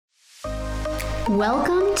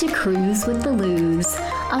Welcome to Cruise with the Luz,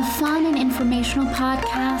 a fun and informational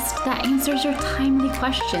podcast that answers your timely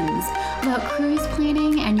questions about cruise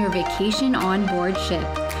planning and your vacation on board ship.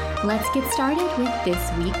 Let's get started with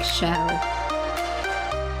this week's show.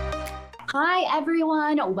 Hi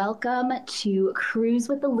everyone, welcome to Cruise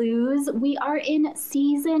with the Luz. We are in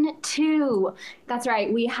season 2. That's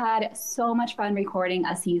right, we had so much fun recording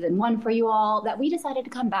a season 1 for you all that we decided to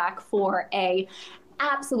come back for a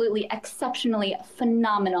absolutely exceptionally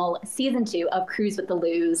phenomenal season 2 of Cruise with the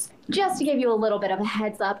Luz. Just to give you a little bit of a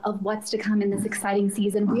heads up of what's to come in this exciting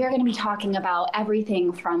season, we are going to be talking about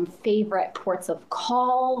everything from favorite ports of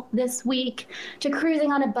call this week to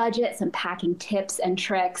cruising on a budget, some packing tips and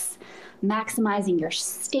tricks, maximizing your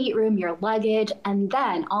stateroom, your luggage, and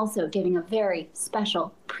then also giving a very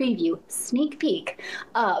special preview, sneak peek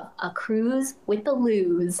of a Cruise with the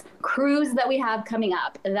Luz cruise that we have coming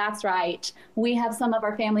up. That's right. We have some of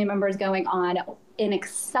our family members going on an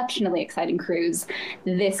exceptionally exciting cruise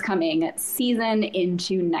this coming season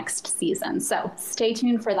into next season. So stay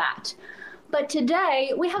tuned for that. But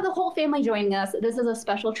today, we have the whole family joining us. This is a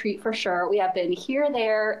special treat for sure. We have been here,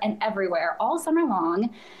 there, and everywhere all summer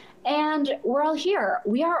long. And we're all here.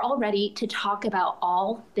 We are all ready to talk about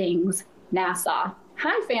all things Nassau.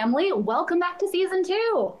 Hi, family. Welcome back to season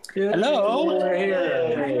 2. Hello. We're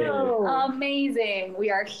here. Hello. Amazing.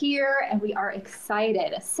 We are here and we are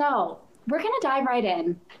excited. So we're going to dive right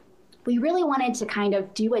in. We really wanted to kind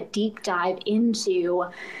of do a deep dive into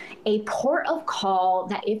a port of call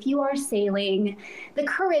that if you are sailing the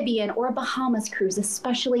Caribbean or Bahamas cruise,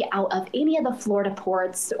 especially out of any of the Florida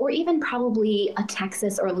ports, or even probably a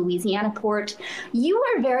Texas or Louisiana port, you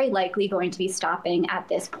are very likely going to be stopping at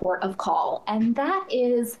this port of call, and that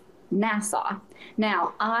is Nassau.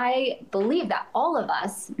 Now, I believe that all of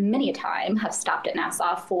us, many a time, have stopped at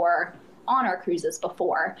Nassau on our cruises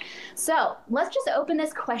before. So let's just open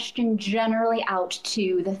this question generally out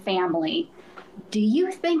to the family. Do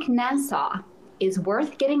you think Nassau is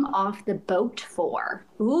worth getting off the boat for?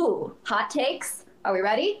 Ooh, hot takes. Are we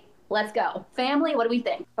ready? Let's go. Family, what do we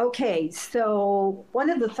think? Okay, so one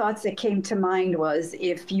of the thoughts that came to mind was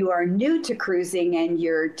if you are new to cruising and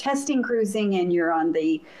you're testing cruising and you're on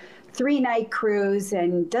the 3-night cruise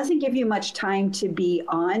and doesn't give you much time to be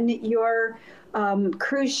on your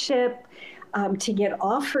cruise ship, to get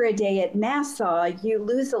off for a day at Nassau, you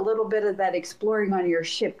lose a little bit of that exploring on your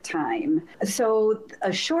ship time. So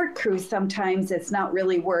a short cruise, sometimes it's not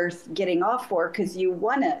really worth getting off for because you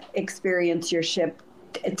want to experience your ship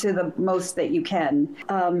to the most that you can.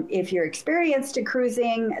 If you're experienced to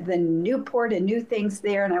cruising, the new port and new things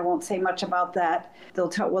there, and I won't say much about that. We'll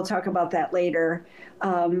talk about that later.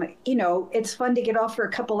 It's fun to get off for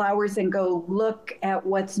a couple hours and go look at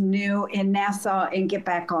what's new in Nassau and get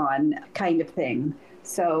back on, kind of thing.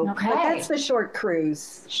 So, okay. But that's the short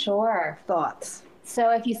cruise. Sure. Thoughts.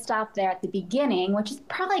 So if you stop there at the beginning, which is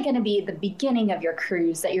probably going to be the beginning of your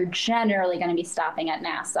cruise, that you're generally going to be stopping at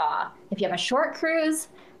Nassau. If you have a short cruise,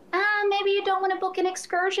 maybe you don't want to book an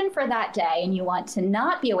excursion for that day and you want to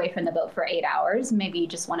not be away from the boat for 8 hours. Maybe you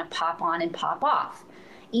just want to pop on and pop off.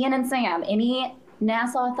 Ian and Sam, any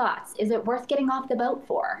Nassau thoughts? Is it worth getting off the boat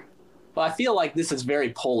for? Well, I feel like this is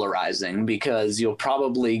very polarizing because you'll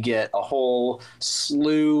probably get a whole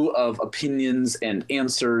slew of opinions and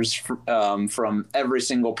answers from every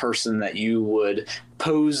single person that you would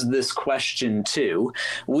pose this question to.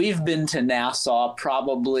 We've been to Nassau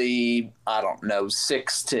probably,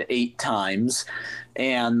 6 to 8 times.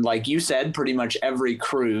 And like you said, pretty much every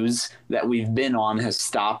cruise that we've been on has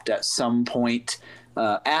stopped at some point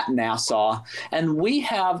at Nassau, and we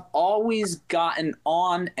have always gotten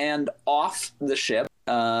on and off the ship.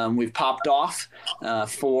 We've popped off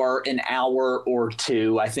for an hour or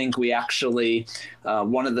two. I think we actually,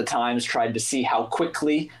 one of the times, tried to see how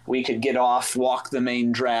quickly we could get off, walk the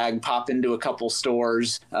main drag, pop into a couple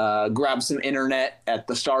stores, grab some internet at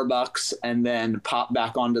the Starbucks, and then pop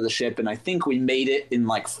back onto the ship. And I think we made it in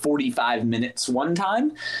like 45 minutes one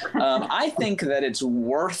time. I think that it's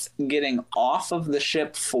worth getting off of the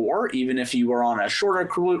ship for, even if you were on a shorter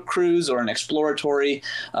cruise or an exploratory,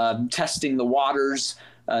 testing the waters,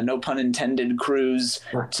 no pun intended, cruise,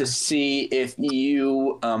 to see if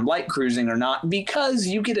you like cruising or not, because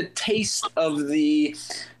you get a taste of the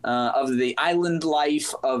island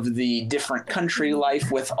life, of the different country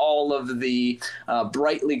life with all of the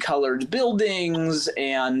brightly colored buildings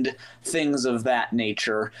and things of that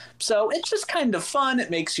nature. So it's just kind of fun.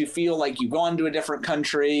 It makes you feel like you've gone to a different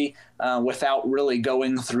country without really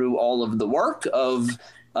going through all of the work of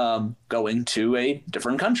going to a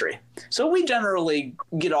different country. So we generally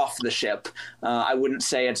get off the ship. I wouldn't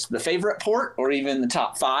say it's the favorite port or even the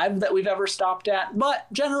top 5 that we've ever stopped at,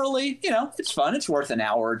 but generally, it's fun. It's worth an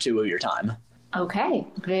hour or 2 of your time. Okay,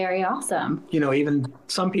 very awesome. Even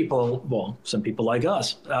some people like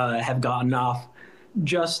us, have gotten off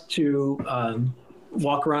just to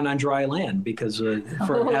walk around on dry land because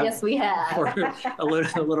yes, we have for a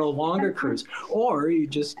little longer cruise, or you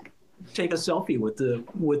just take a selfie with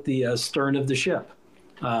the stern of the ship.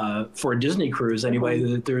 For a Disney cruise,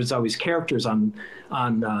 anyway, there's always characters on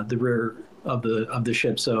the rear of the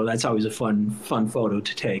ship, so that's always a fun photo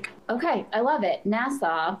to take. Okay, I love it.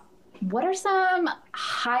 Nassau. What are some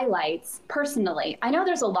highlights personally? I know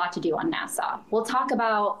there's a lot to do on Nassau. We'll talk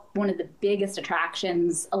about one of the biggest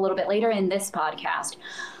attractions a little bit later in this podcast.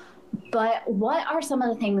 But what are some of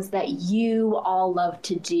the things that you all love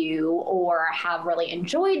to do or have really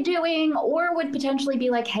enjoyed doing or would potentially be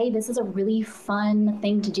like, hey, this is a really fun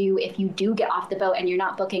thing to do if you do get off the boat and you're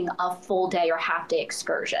not booking a full day or half day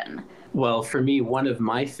excursion? Well, for me, one of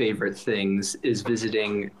my favorite things is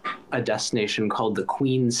visiting a destination called the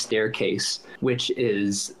Queen's Staircase, which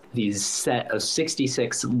is these set of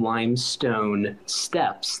 66 limestone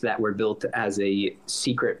steps that were built as a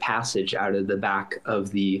secret passage out of the back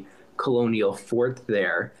of the colonial fort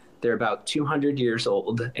there. They're about 200 years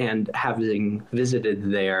old, and having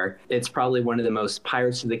visited there, it's probably one of the most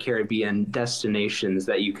Pirates of the Caribbean destinations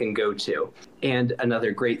that you can go to. And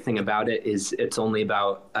another great thing about it is it's only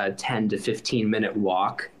about a 10 to 15 minute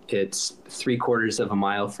walk. It's 3/4 of a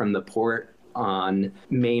mile from the port on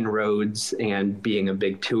main roads, and being a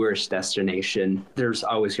big tourist destination, there's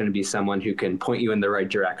always going to be someone who can point you in the right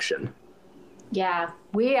direction. Yeah,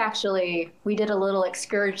 we did a little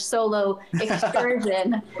solo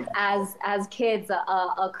excursion as kids,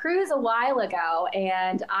 a cruise a while ago,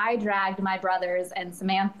 and I dragged my brothers and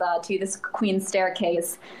Samantha to this Queen's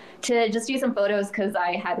Staircase to just do some photos because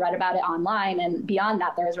I had read about it online, and beyond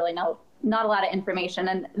that, there was really not a lot of information,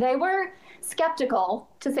 and they were skeptical,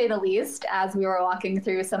 to say the least, as we were walking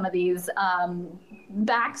through some of these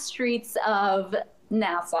back streets of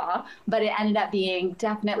Nassau, but it ended up being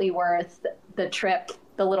definitely worth the trip,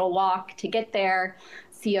 the little walk to get there,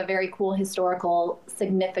 see a very cool historical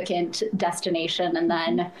significant destination, and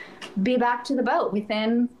then be back to the boat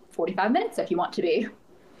within 45 minutes if you want to be.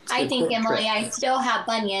 I think, Emily, I still have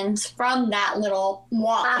bunions from that little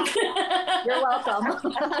walk. You're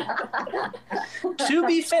welcome. To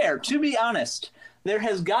be fair, to be honest, there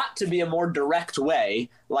has got to be a more direct way,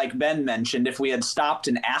 like Ben mentioned, if we had stopped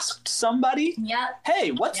and asked somebody,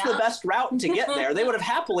 hey, what's the best route to get there? They would have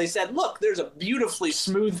happily said, look, there's a beautifully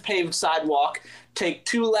smooth paved sidewalk. Take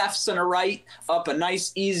 2 lefts and a right up a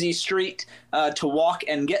nice, easy street to walk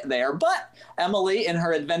and get there. But Emily, in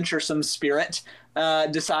her adventuresome spirit,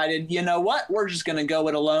 decided, you know what, we're just going to go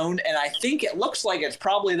it alone. And I think it looks like it's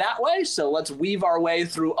probably that way. So let's weave our way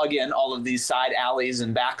through, again, all of these side alleys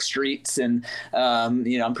and back streets. And,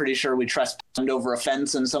 I'm pretty sure we trespassed over a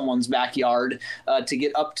fence in someone's backyard to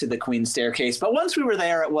get up to the Queen's Staircase. But once we were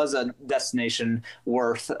there, it was a destination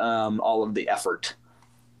worth all of the effort.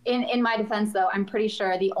 In my defense, though, I'm pretty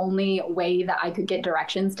sure the only way that I could get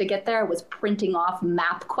directions to get there was printing off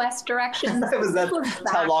MapQuest directions.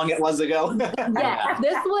 That's how long it was ago. Yeah,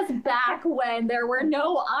 this was back when there were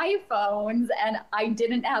no iPhones and I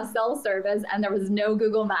didn't have cell service and there was no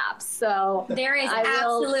Google Maps. So there is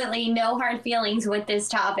absolutely no hard feelings with this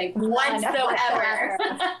topic whatsoever.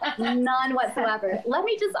 None whatsoever. Let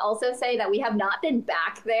me just also say that we have not been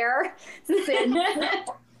back there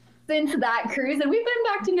since that cruise, and we've been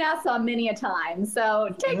back to Nassau many a time.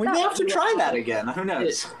 So we may have to try that again. Who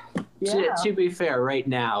knows? To be fair, right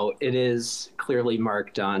now it is clearly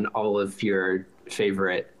marked on all of your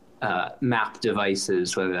favorite map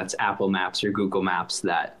devices, whether that's Apple Maps or Google Maps.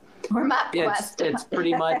 Or MapQuest. It's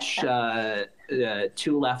pretty much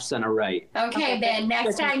 2 lefts and a right. Okay, Ben.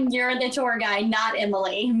 Next time you're the tour guide, not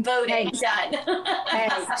Emily. Voting done.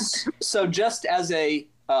 So just as a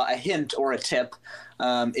hint or a tip.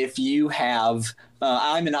 If you have,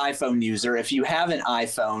 I'm an iPhone user. If you have an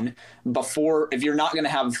iPhone, if you're not going to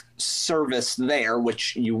have service there,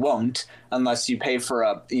 which you won't unless you pay for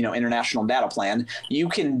a international data plan, you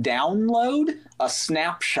can download a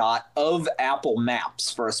snapshot of Apple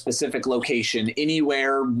Maps for a specific location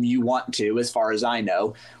anywhere you want to, as far as I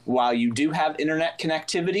know, while you do have internet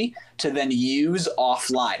connectivity to then use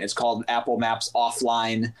offline. It's called Apple Maps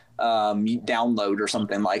Offline download or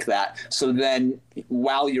something like that. So then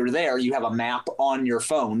while you're there, you have a map on your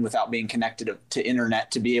phone without being connected to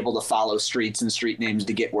internet to be able to follow streets and street names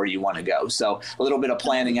to get where you want to go. So a little bit of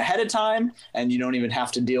planning ahead of time, and you don't even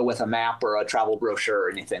have to deal with a map or a travel brochure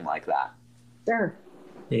or anything like that. Sure.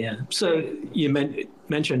 Yeah. So you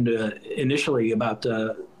mentioned initially about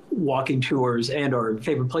walking tours and or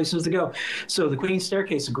favorite places to go. So the Queen's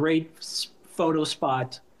Staircase is a great photo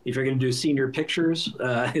spot if you're going to do senior pictures,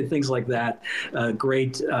 things like that.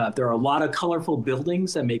 Great. There are a lot of colorful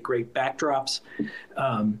buildings that make great backdrops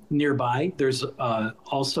nearby. There's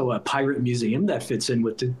also a pirate museum that fits in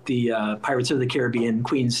with the Pirates of the Caribbean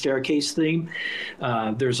Queen's Staircase theme.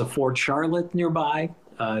 There's a Fort Charlotte nearby.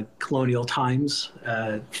 Colonial times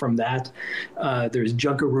from that. There's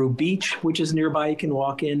Junkaroo Beach, which is nearby. You can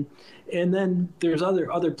walk in. And then there's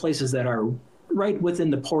other places that are right within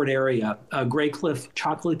the port area. Grey Cliff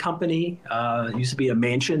Chocolate Company used to be a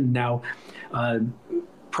mansion, now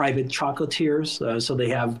private chocolatiers. So they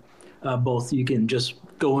have both. You can just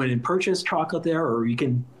go in and purchase chocolate there, or you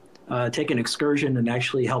can take an excursion and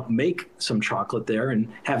actually help make some chocolate there and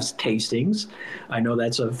have tastings. I know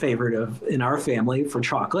that's a favorite in our family for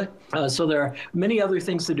chocolate. So there are many other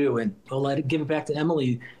things to do, and I'll give it back to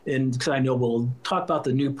Emily, and because I know we'll talk about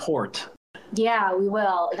the new port. Yeah, we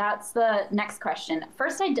will. That's the next question.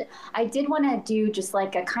 First, I did want to do just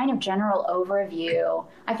like a kind of general overview.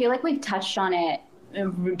 I feel like we've touched on it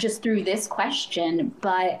just through this question,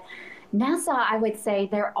 but Nassau, I would say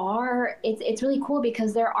it's really cool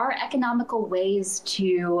because there are economical ways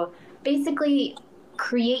to basically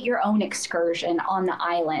create your own excursion on the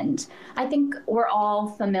island. I think we're all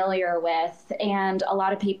familiar with, and a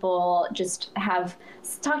lot of people just have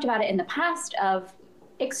talked about it in the past, of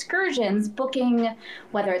excursions, booking,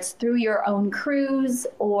 whether it's through your own cruise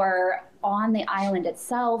or on the island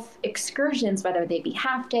itself, excursions, whether they be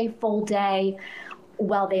half day, full day.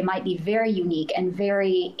 While they might be very unique and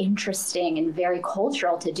very interesting and very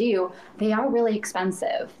cultural to do, they are really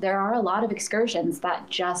expensive. There are a lot of excursions that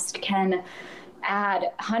just can add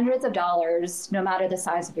hundreds of dollars, no matter the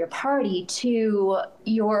size of your party, to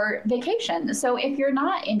your vacation. So if you're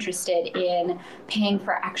not interested in paying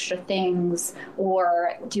for extra things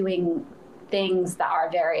or doing things that are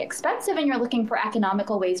very expensive and you're looking for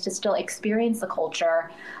economical ways to still experience the culture,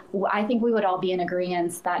 I think we would all be in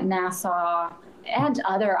agreement that Nassau and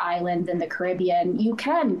other islands in the Caribbean, you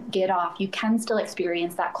can get off, you can still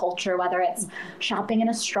experience that culture, whether it's shopping in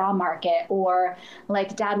a straw market or,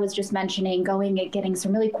 like Dad was just mentioning, going and getting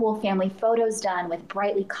some really cool family photos done with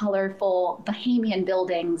brightly colorful Bahamian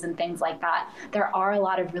buildings and things like that. There are a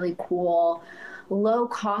lot of really cool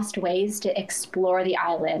low-cost ways to explore the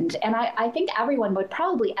island. And I think everyone would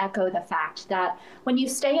probably echo the fact that when you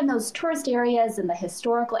stay in those tourist areas and the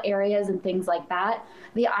historical areas and things like that,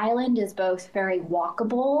 the island is both very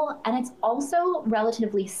walkable and it's also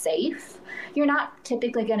relatively safe. You're not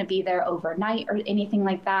typically going to be there overnight or anything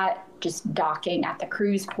like that, just docking at the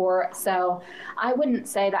cruise port. So I wouldn't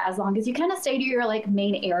say that as long as you kind of stay to your like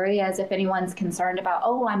main areas, if anyone's concerned about,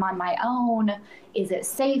 oh, I'm on my own, is it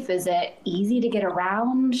safe? Is it easy to get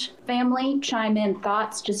around? Family, chime in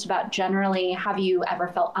thoughts just about generally, have you ever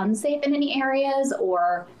felt unsafe in any areas,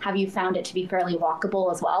 or have you found it to be fairly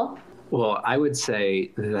walkable as well? Well, I would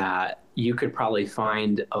say that you could probably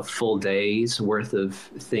find a full day's worth of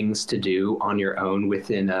things to do on your own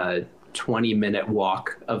within a 20-minute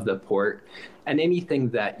walk of the port. And anything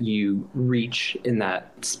that you reach in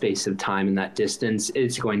that space of time, in that distance,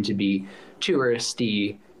 is going to be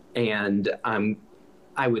touristy and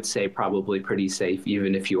I would say probably pretty safe,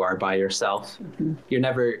 even if you are by yourself. Mm-hmm.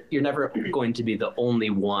 You're never going to be the only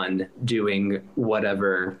one doing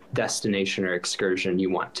whatever destination or excursion you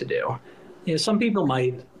want to do. Yeah, some people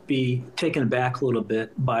might be taken aback a little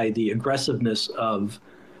bit by the aggressiveness of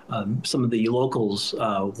some of the locals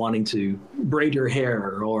wanting to braid your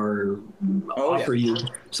hair or offer you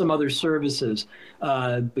some other services.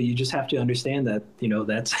 But you just have to understand that,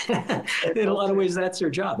 that's in a lot of ways, that's their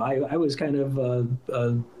job. I was kind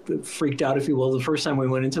of freaked out, if you will, the first time we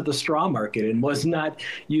went into the straw market and was not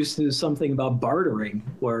used to something about bartering,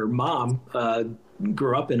 where Mom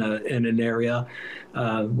grew up in an area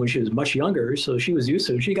when she was much younger, so she was used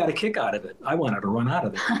to it. She got a kick out of it. I wanted to run out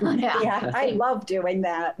of it. Yeah, I love doing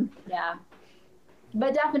that. Yeah.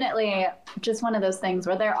 But definitely just one of those things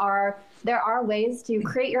where there are ways to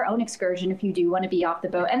create your own excursion if you do want to be off the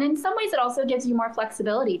boat. And in some ways it also gives you more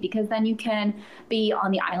flexibility, because then you can be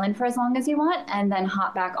on the island for as long as you want and then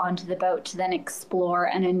hop back onto the boat to then explore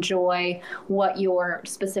and enjoy what your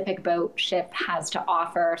specific boat ship has to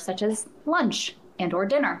offer, such as lunch and or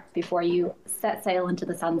dinner before you set sail into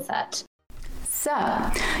the sunset.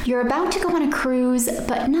 So, you're about to go on a cruise,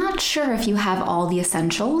 but not sure if you have all the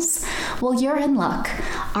essentials? Well, you're in luck.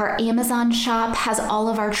 Our Amazon shop has all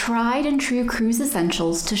of our tried and true cruise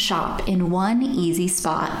essentials to shop in one easy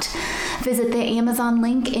spot. Visit the Amazon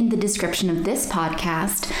link in the description of this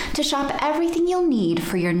podcast to shop everything you'll need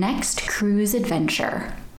for your next cruise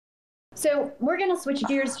adventure. So we're going to switch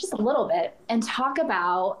gears just a little bit and talk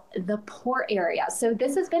about the port area. So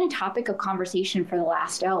this has been a topic of conversation for the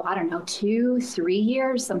last, 2-3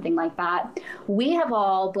 years, something like that. We have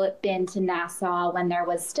all been to Nassau when there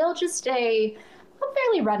was still just a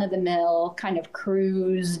fairly run-of-the-mill kind of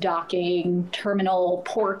cruise, docking, terminal,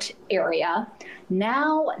 port area.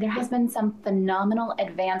 Now there has been some phenomenal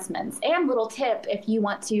advancements. And little tip, if you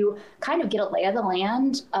want to kind of get a lay of the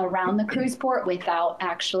land around the cruise port without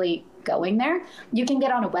actually going there, you can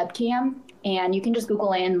get on a webcam and you can just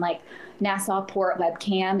Google in like Nassau Port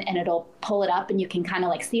webcam and it'll pull it up and you can kind of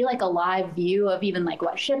like see like a live view of even like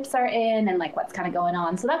what ships are in and like what's kind of going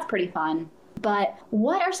on. So that's pretty fun. But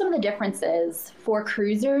what are some of the differences for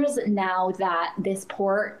cruisers now that this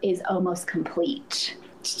port is almost complete?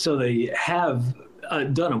 So they have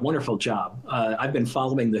done a wonderful job. I've been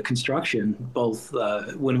following the construction both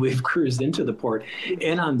when we've cruised into the port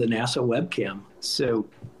and on the Nassau webcam. So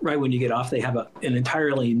right when you get off, they have an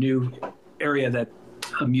entirely new area, that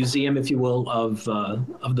a museum, if you will, of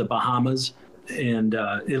the Bahamas, and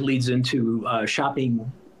it leads into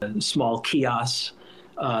shopping, small kiosks.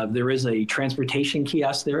 There is a transportation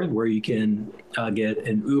kiosk there where you can get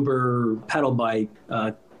an Uber, pedal bike,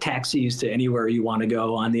 taxis to anywhere you want to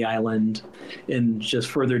go on the island. And just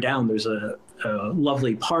further down, there's a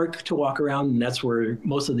lovely park to walk around, and that's where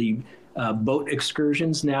most of the boat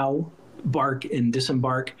excursions now bark and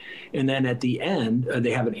disembark. And then at the end,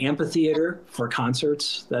 they have an amphitheater for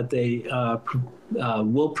concerts that they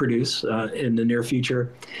will produce in the near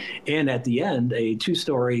future. And at the end, a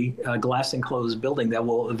 2-story glass enclosed building that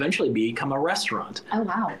will eventually become a restaurant. Oh,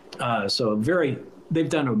 wow. So they've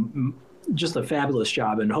done just a fabulous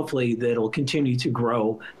job, and hopefully that'll continue to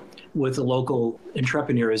grow with the local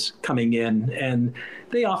entrepreneurs coming in. And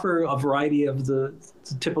they offer a variety of the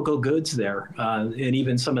typical goods there, and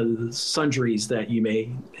even some of the sundries that you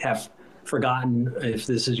may have forgotten if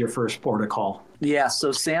this is your first port of call. Yeah,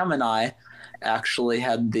 so Sam and I actually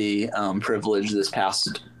had the privilege this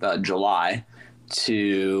past July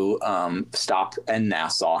to stop in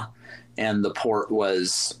Nassau, and the port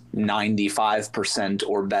was 95%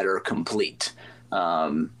 or better complete.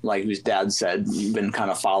 Like his dad said, we've been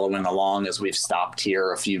kind of following along as we've stopped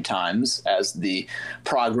here a few times as the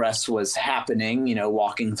progress was happening,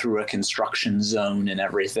 walking through a construction zone and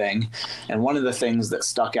everything. And one of the things that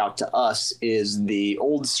stuck out to us is the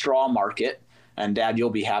old straw market. And Dad, you'll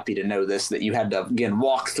be happy to know this, that you had to, again,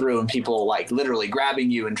 walk through and people like literally grabbing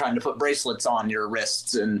you and trying to put bracelets on your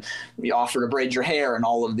wrists and you offer to braid your hair and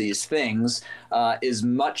all of these things is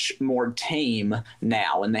much more tame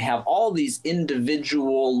now. And they have all these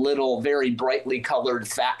individual little, very brightly colored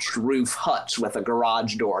thatched roof huts with a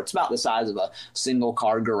garage door. It's about the size of a single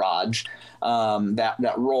car garage.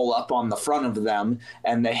 That roll up on the front of them,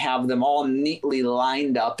 and they have them all neatly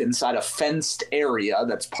lined up inside a fenced area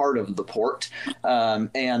that's part of the port,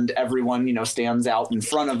 and everyone stands out in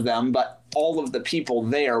front of them, but all of the people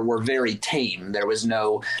there were very tame. There was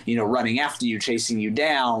no running after you, chasing you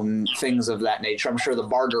down, things of that nature. I'm sure the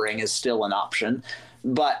bartering is still an option,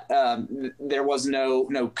 but there was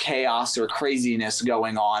no chaos or craziness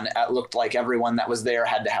going on. It looked like everyone that was there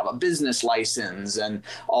had to have a business license and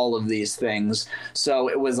all of these things. So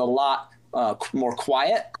it was a lot more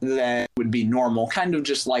quiet than would be normal, kind of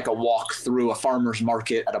just like a walk through a farmer's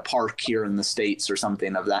market at a park here in the States or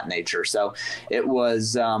something of that nature. So it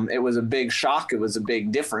was a big shock. It was a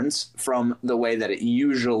big difference from the way that it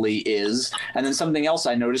usually is. And then something else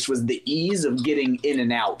I noticed was the ease of getting in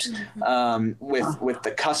and out with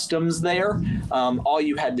the customs there. All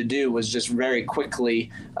you had to do was just very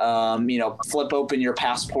quickly, flip open your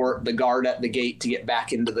passport, the guard at the gate to get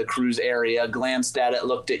back into the cruise area, glanced at it,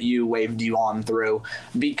 looked at you, waved you on through,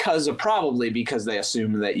 because they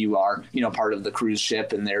assume that you are, part of the cruise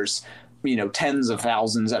ship, and there's tens of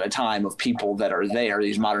thousands at a time of people that are there.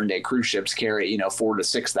 These modern day cruise ships carry, 4,000 to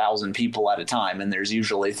 6,000 people at a time. And there's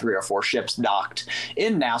usually 3 or 4 ships docked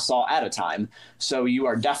in Nassau at a time. So you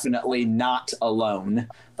are definitely not alone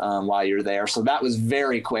while you're there. So that was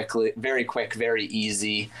very quick, very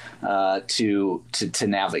easy to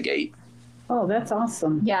navigate. Oh, that's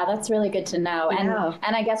awesome. Yeah, that's really good to know. Yeah.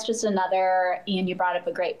 And I guess just another, Ian, you brought up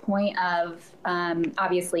a great point of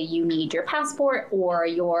obviously you need your passport or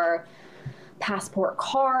your passport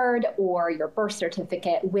card or your birth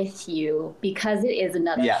certificate with you because it is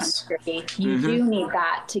another country. You do need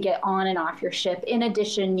that to get on and off your ship in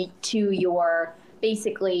addition to your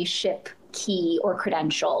basically ship key or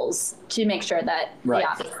credentials to make sure that they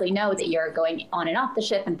obviously know that you're going on and off the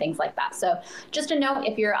ship and things like that. So just a note,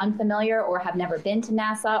 if you're unfamiliar or have never been to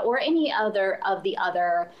Nassau or any other of the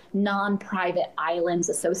other non-private islands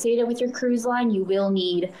associated with your cruise line, you will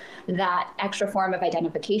need that extra form of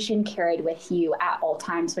identification carried with you at all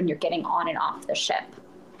times when you're getting on and off the ship.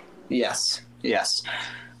 Yes.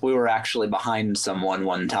 We were actually behind someone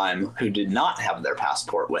one time who did not have their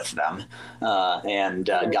passport with them and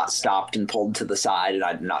got stopped and pulled to the side. And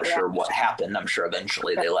I'm not sure what happened. I'm sure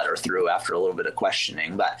eventually they let her through after a little bit of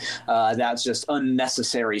questioning. But that's just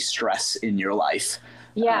unnecessary stress in your life.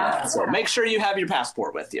 Yeah. So make sure you have your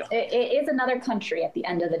passport with you. It is another country at the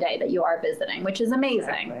end of the day that you are visiting, which is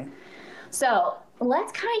amazing. Exactly. So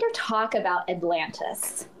let's kind of talk about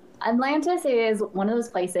Atlantis. Atlantis is one of those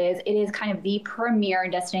places. It is kind of the premier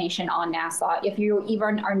destination on Nassau. If you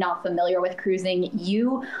even are not familiar with cruising,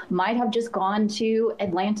 you might have just gone to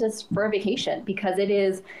Atlantis for a vacation because it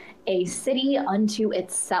is a city unto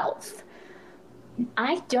itself.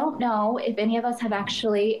 I don't know if any of us have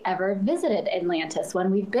actually ever visited Atlantis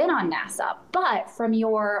when we've been on Nassau, but from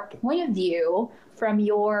your point of view, from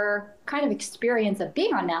your kind of experience of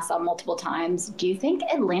being on Nassau multiple times, do you think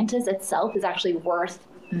Atlantis itself is actually worth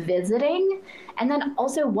visiting? And then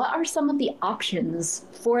also, what are some of the options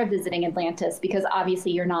for visiting Atlantis? Because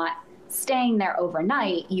obviously you're not staying there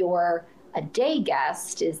overnight, you're a day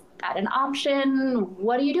guest. Is that an option?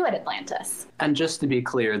 What do you do at Atlantis? And just to be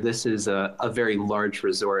clear, this is a very large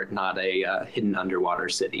resort, not a hidden underwater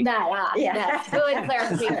city. Yes, good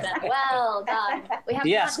clarification. Well done.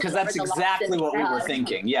 Yes, because that's exactly what we were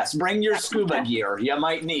thinking. Yes, bring your scuba gear. You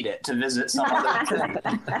might need it to visit some other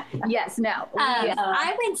thing. Yes, no.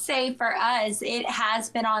 I would say for us, it has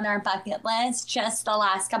been on our bucket list just the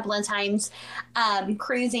last couple of times.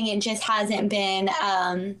 Cruising, it just hasn't been...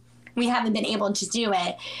 we haven't been able to do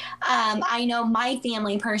it. I know my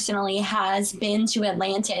family personally has been to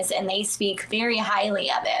Atlantis and they speak very highly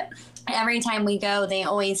of it. Every time we go, they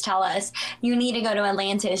always tell us, you need to go to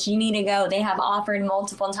Atlantis. You need to go. They have offered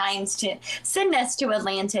multiple times to send us to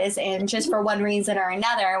Atlantis. And just for one reason or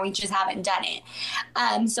another, we just haven't done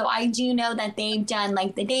it. So I do know that they've done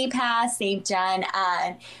like the day pass. They've done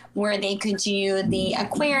where they could do the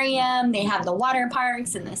aquarium. They have the water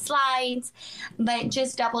parks and the slides. But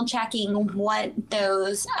just double checking what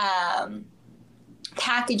those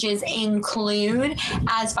packages include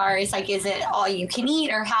as far as like, is it all you can eat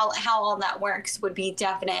or how all that works would be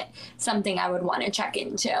definite something I would want to check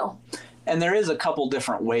into. And there is a couple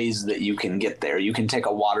different ways that you can get there. You can take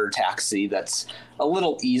a water taxi that's a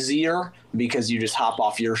little easier because you just hop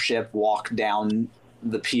off your ship, walk down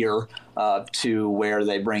the pier to where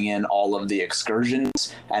they bring in all of the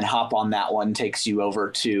excursions, and hop on that one takes you over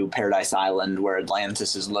to Paradise Island where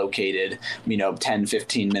Atlantis is located,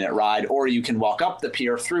 10-15 minute ride. Or you can walk up the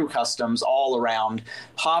pier through customs all around,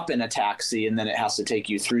 hop in a taxi, and then it has to take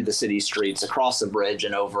you through the city streets, across a bridge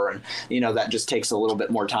and over, and that just takes a little bit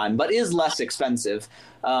more time but is less expensive.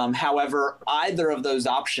 However, either of those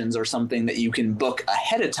options are something that you can book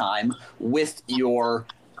ahead of time with your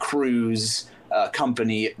cruise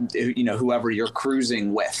company, whoever you're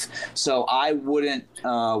cruising with. So I wouldn't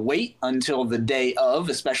wait until the day of,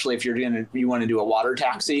 especially if you want to do a water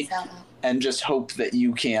taxi, and just hope that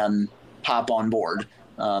you can hop on board.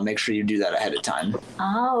 Make sure you do that ahead of time.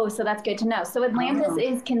 Oh, so that's good to know. So Atlantis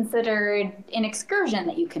is considered an excursion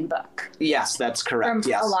that you can book. Yes, that's correct.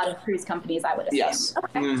 From a lot of cruise companies, I would assume. Yes.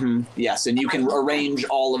 Okay. Mm-hmm. Yes, and you can arrange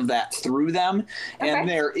all of that through them. And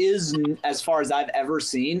there is, as far as I've ever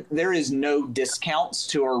seen, there is no discounts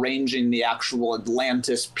to arranging the actual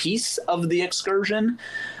Atlantis piece of the excursion.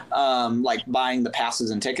 Like buying the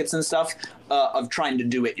passes and tickets and stuff, of trying to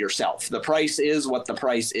do it yourself. The price is what the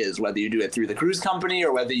price is, whether you do it through the cruise company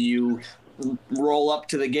or whether you roll up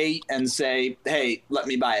to the gate and say, hey, let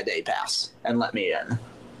me buy a day pass and let me in.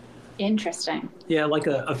 Interesting. Yeah, like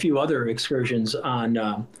a few other excursions on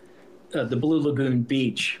the Blue Lagoon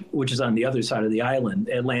Beach, which is on the other side of the island.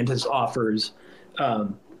 Atlantis offers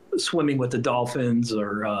swimming with the dolphins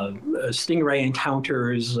or stingray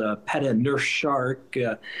encounters, pet a nurse shark,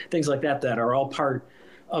 things like that are all part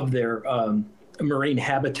of their marine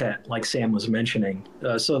habitat, like Sam was mentioning.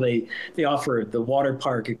 So they offer the water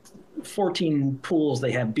park, 14 pools.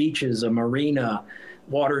 They have beaches, a marina,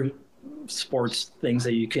 water sports things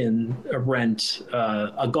that you can rent,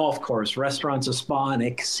 a golf course, restaurants, a spa, and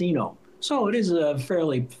a casino. So it is a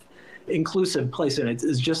fairly inclusive place, and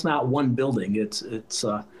it's just not one building. It's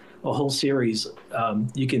a whole series.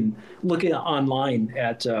 You can look at online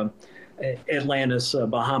at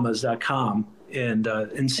atlantisbahamas.com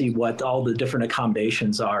and see what all the different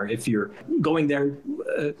accommodations are if you're going there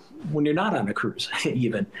when you're not on a cruise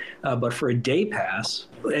even. But for a day pass,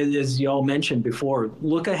 as you all mentioned before,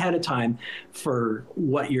 look ahead of time for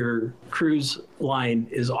what your cruise line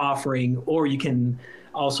is offering, or you can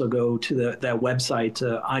also go to that website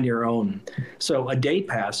on your own. So a day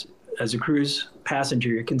pass, as a cruise passenger,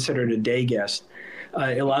 you're considered a day guest.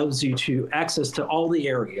 It allows you to access to all the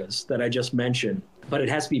areas that I just mentioned, but it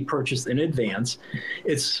has to be purchased in advance.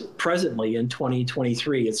 It's presently in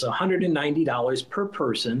 2023, it's $190 per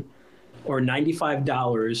person or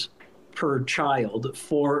 $95 per child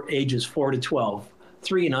for ages 4 to 12.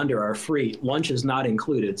 3 and under are free. Lunch is not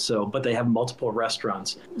included, but they have multiple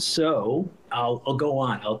restaurants. So I'll go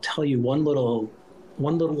on. I'll tell you one little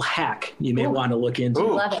hack you may want to look into. We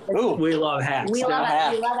love it. We love hacks. We love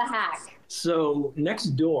it. We love a hack. So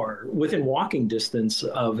next door, within walking distance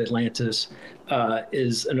of Atlantis,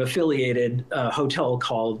 is an affiliated hotel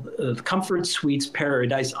called Comfort Suites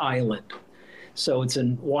Paradise Island. So it's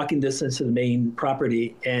in walking distance of the main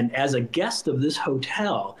property. And as a guest of this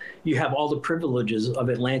hotel, you have all the privileges of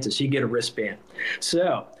Atlantis. You get a wristband.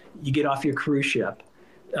 So you get off your cruise ship,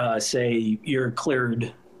 say you're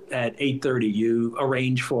cleared at 8:30, you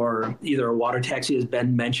arrange for either a water taxi, as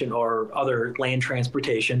Ben mentioned, or other land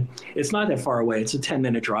transportation. It's not that far away. It's a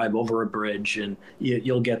 10-minute drive over a bridge, and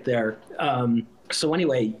you'll get there. So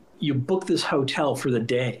anyway, you book this hotel for the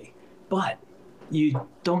day, but you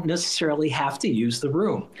don't necessarily have to use the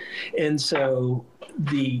room. And so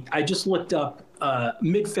I just looked up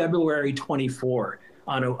mid-February 24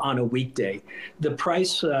 on a weekday. The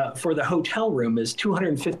price for the hotel room is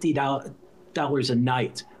 $250 a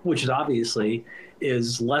night, which is obviously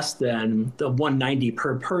less than the $190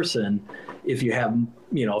 per person if you have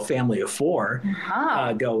a family of 4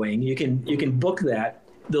 going. You can book that.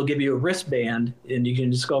 They'll give you a wristband, and you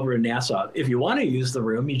can just go over to Nassau. If you want to use the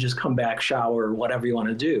room, you just come back, shower, whatever you want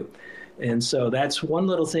to do. And so that's one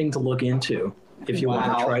little thing to look into if you want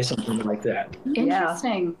to try something like that.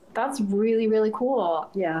 Interesting. Yeah. That's really, really cool.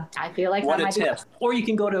 Yeah. I feel like what that a might tip. be. Or you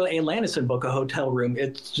can go to Atlantis and book a hotel room.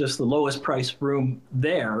 It's just the lowest price room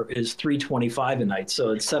there is $325 a night,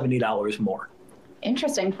 so it's $70 more.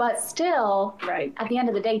 Interesting, but still, right, at the end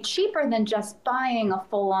of the day, cheaper than just buying a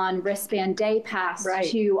full-on wristband day pass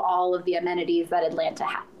to all of the amenities that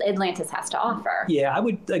Atlantis has to offer. Yeah, I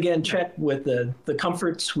would, again, check with the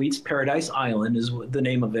Comfort Suites Paradise Island is the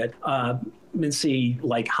name of it, and see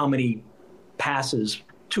how many passes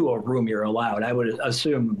to a room you're allowed. I would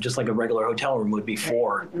assume just like a regular hotel room would be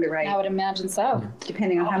 4. Right. I would imagine so.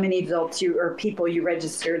 Depending on how many adults or people you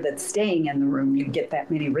register that's staying in the room, you get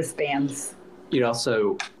that many wristbands. You'd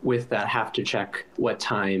also, with that, have to check what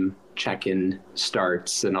time check-in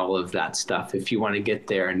starts and all of that stuff. If you want to get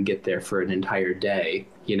there for an entire day,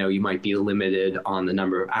 you might be limited on the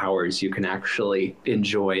number of hours you can actually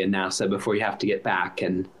enjoy in Nassau before you have to get back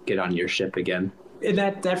and get on your ship again. And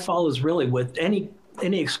that follows really with any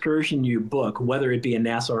excursion you book, whether it be in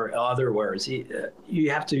Nassau or otherwhere. You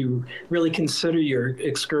have to really consider your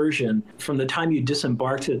excursion from the time you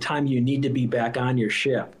disembark to the time you need to be back on your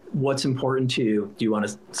ship. What's important to you? Do you want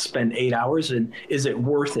to spend 8 hours, and is it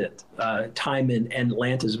worth it? Time in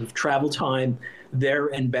Atlantis, travel time there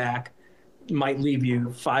and back might leave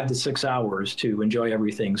you 5 to 6 hours to enjoy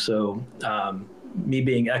everything. So me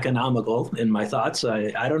being economical in my thoughts,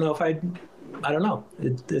 I don't know if I don't know.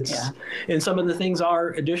 And some of the things are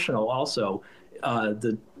additional also.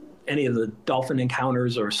 Any of the dolphin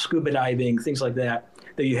encounters or scuba diving, things like that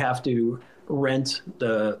you have to rent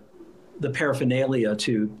the paraphernalia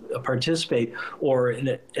to participate, or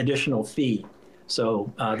an additional fee.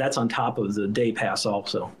 So that's on top of the day pass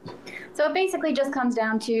also. So it basically just comes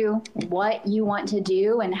down to what you want to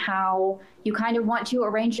do and how you kind of want to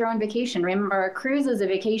arrange your own vacation. Remember, a cruise is a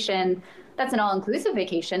vacation that's an all-inclusive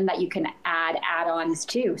vacation that you can add add-ons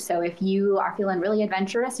to. So if you are feeling really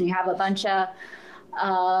adventurous and you have a bunch of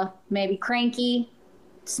maybe cranky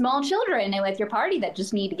small children and with your party that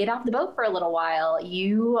just need to get off the boat for a little while,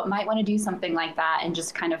 you might want to do something like that and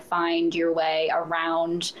just kind of find your way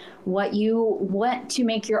around what you want to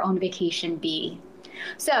make your own vacation be.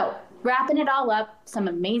 So, wrapping it all up, some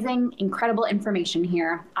amazing, incredible information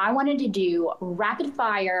here. I wanted to do rapid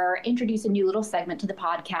fire, introduce a new little segment to the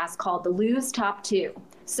podcast called the Lose Top 2.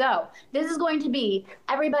 So this is going to be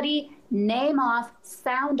everybody name off,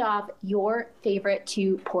 sound off your favorite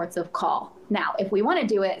 2 ports of call. Now, if we want to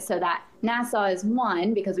do it so that Nassau is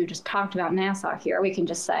 1, because we just talked about Nassau here, we can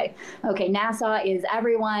just say, okay, Nassau is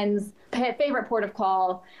everyone's favorite port of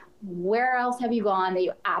call. Where else have you gone that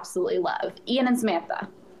you absolutely love? Ian and Samantha.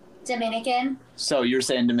 Dominican. So you're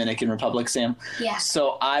saying Dominican Republic, Sam? Yeah.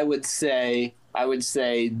 So I would say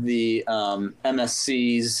the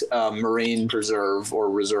MSC's Marine Preserve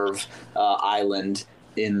or Reserve Island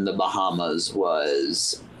in the Bahamas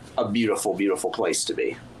was a beautiful, beautiful place to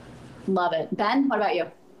be. Love it. Ben, what about you?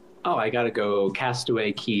 Oh, I gotta go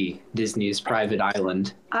Castaway Cay, Disney's private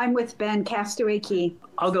island. I'm with Ben, Castaway Cay.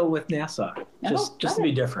 I'll go with Nassau, just to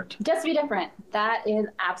be different. Just to be different. That is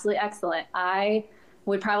absolutely excellent. I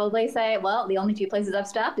would probably say, well, the only 2 places I've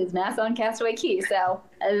stopped is Nassau and Castaway Cay. So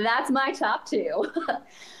that's my top 2.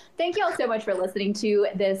 Thank you all so much for listening to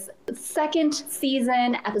this 2nd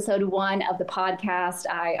season, episode 1 of the podcast.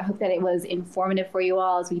 I hope that it was informative for you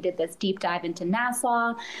all as we did this deep dive into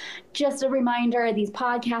Nassau. Just a reminder, these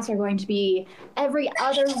podcasts are going to be every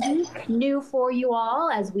other week new for you all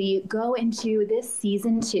as we go into this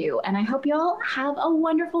season 2. And I hope you all have a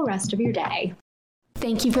wonderful rest of your day.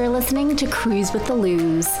 Thank you for listening to Cruise with the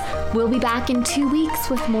Luz. We'll be back in 2 weeks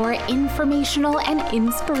with more informational and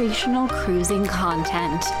inspirational cruising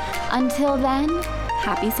content. Until then,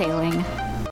 happy sailing.